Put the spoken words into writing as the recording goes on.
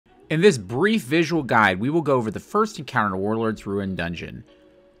In this brief visual guide, we will go over the first encounter in a Warlords Ruin dungeon.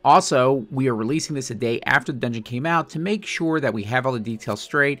 Also, we are releasing this a day after the dungeon came out to make sure that we have all the details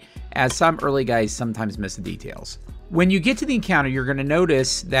straight, as some early guys sometimes miss the details. When you get to the encounter, you're going to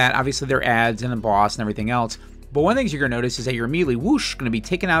notice that obviously there are ads and a boss and everything else, but one of the things you're going to notice is that you're immediately, whoosh, going to be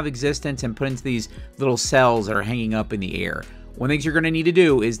taken out of existence and put into these little cells that are hanging up in the air. One of the things you're going to need to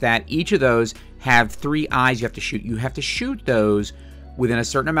do is that each of those have 3 eyes you have to shoot. You have to shoot those within a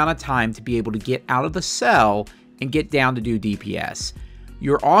certain amount of time to be able to get out of the cell and get down to do DPS.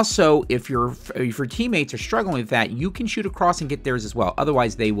 You're also, if your teammates are struggling with that, you can shoot across and get theirs as well.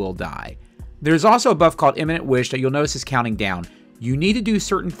 Otherwise, they will die. There's also a buff called Imminent Wish that you'll notice is counting down. You need to do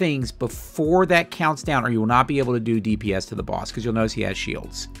certain things before that counts down, or you will not be able to do DPS to the boss, because you'll notice he has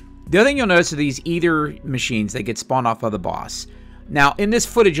shields. The other thing you'll notice are these ether machines that get spawned off of the boss. Now, in this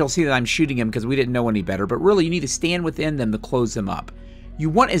footage, you'll see that I'm shooting him because we didn't know any better, but really, you need to stand within them to close them up. You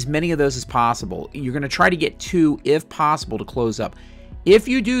want as many of those as possible. You're going to try to get 2, if possible, to close up. If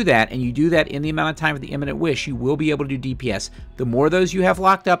you do that, and you do that in the amount of time with the Imminent Wish, you will be able to do DPS. The more of those you have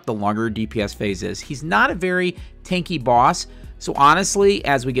locked up, the longer your DPS phase is. He's not a very tanky boss, so honestly,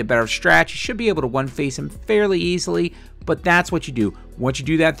 as we get better strat, you should be able to one-face him fairly easily, but that's what you do. Once you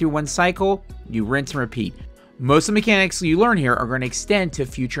do that through one cycle, you rinse and repeat. Most of the mechanics you learn here are going to extend to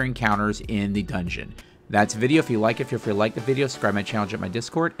future encounters in the dungeon. That's the video. If you like it, feel free to like the video, subscribe to my channel, join my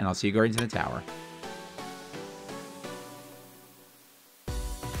Discord, and I'll see you guys in the tower.